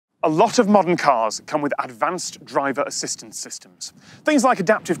A lot of modern cars come with advanced driver assistance systems. Things like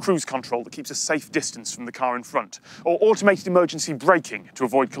adaptive cruise control that keeps a safe distance from the car in front, or automated emergency braking to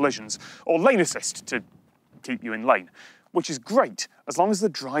avoid collisions, or lane assist to keep you in lane, which is great as long as the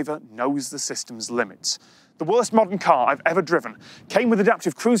driver knows the system's limits. The worst modern car I've ever driven came with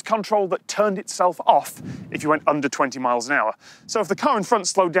adaptive cruise control that turned itself off if you went under 20 miles an hour. So if the car in front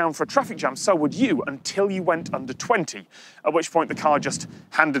slowed down for a traffic jam, so would you until you went under 20, at which point the car just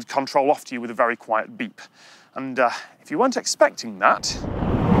handed control off to you with a very quiet beep. And if you weren't expecting that...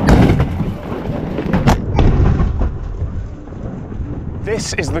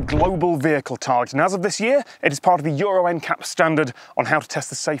 This is the global vehicle target, and as of this year, it is part of the Euro NCAP standard on how to test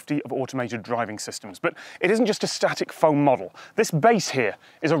the safety of automated driving systems. But it isn't just a static foam model. This base here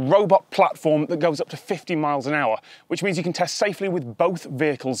is a robot platform that goes up to 50 miles an hour, which means you can test safely with both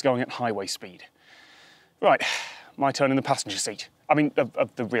vehicles going at highway speed. Right, my turn in the passenger seat. I mean,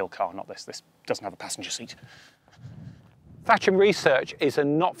 of the real car, not this. This doesn't have a passenger seat. Thatcher Research is a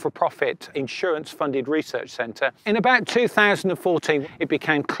not-for-profit insurance-funded research centre. In about 2014, it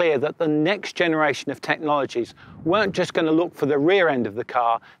became clear that the next generation of technologies weren't just going to look for the rear end of the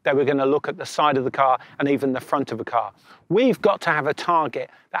car, they were going to look at the side of the car and even the front of the car. We've got to have a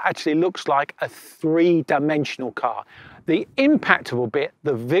target that actually looks like a three-dimensional car. The impactable bit,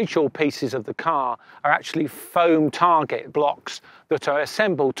 the visual pieces of the car, are actually foam target blocks that are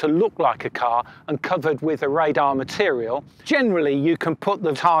assembled to look like a car and covered with a radar material. Generally, you can put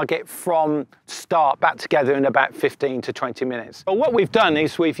the target from start back together in about 15 to 20 minutes. But what we've done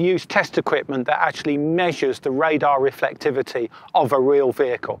is we've used test equipment that actually measures the radar reflectivity of a real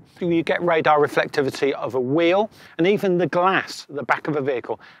vehicle. You get radar reflectivity of a wheel, and even the glass at the back of a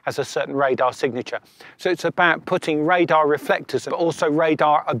vehicle has a certain radar signature. So it's about putting radar reflectors but also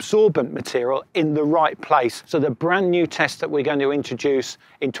radar absorbent material in the right place. So the brand new tests that we're going to introduce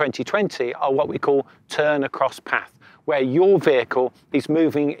in 2020 are what we call turn across path, where your vehicle is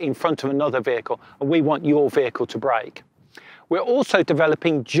moving in front of another vehicle and we want your vehicle to brake. We're also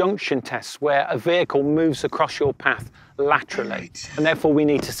developing junction tests where a vehicle moves across your path laterally, and therefore we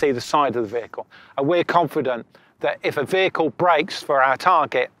need to see the side of the vehicle. And we're confident that if a vehicle brakes for our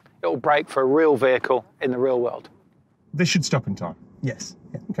target, it will brake for a real vehicle in the real world. This should stop in time. Yes.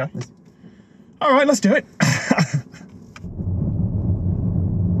 Yeah. Okay. All right, let's do it.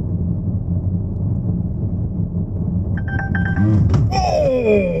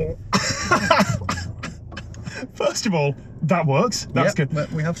 Oh! First of all, that works. That's good.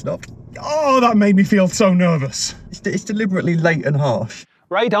 We have stopped. Oh, that made me feel so nervous. It's deliberately late and harsh.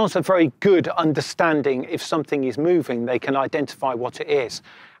 Radars are very good at understanding if something is moving, they can identify what it is.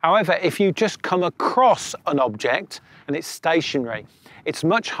 However, if you just come across an object and it's stationary, it's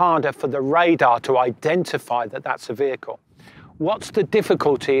much harder for the radar to identify that that's a vehicle. What's the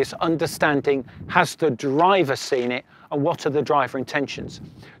difficulty is understanding, has the driver seen it and what are the driver intentions?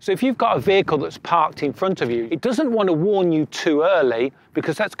 So if you've got a vehicle that's parked in front of you, it doesn't want to warn you too early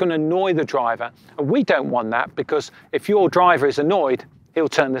because that's going to annoy the driver. And we don't want that because if your driver is annoyed, he'll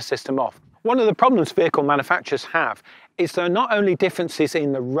turn the system off. One of the problems vehicle manufacturers have is there are not only differences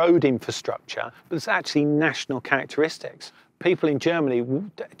in the road infrastructure, but there's actually national characteristics. People in Germany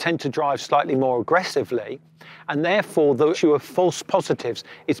tend to drive slightly more aggressively, and therefore the issue of false positives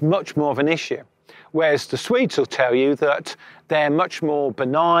is much more of an issue. Whereas the Swedes will tell you that they're much more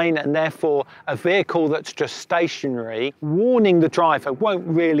benign, and therefore a vehicle that's just stationary, warning the driver won't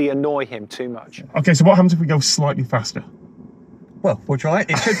really annoy him too much. Okay, so what happens if we go slightly faster? Well, we'll try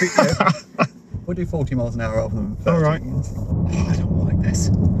it. It should be... We'll do 40 miles an hour rather than 30. All right. Oh, I don't like this.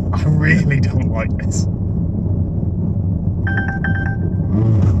 I really don't like this.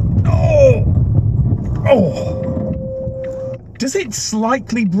 Oh! Oh! Does it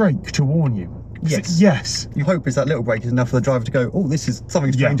slightly brake to warn you? Yes. Yes. You hope is that little brake is enough for the driver to go, oh, this is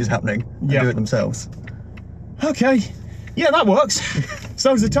something strange is happening, and do it themselves. Okay. Yeah, that works.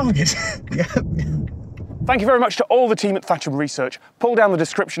 So's the target. Yeah. Thank you very much to all the team at Thatcher Research. Pull down the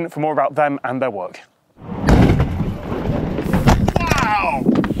description for more about them and their work. Wow!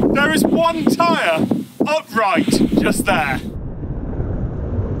 There is one tyre upright just there.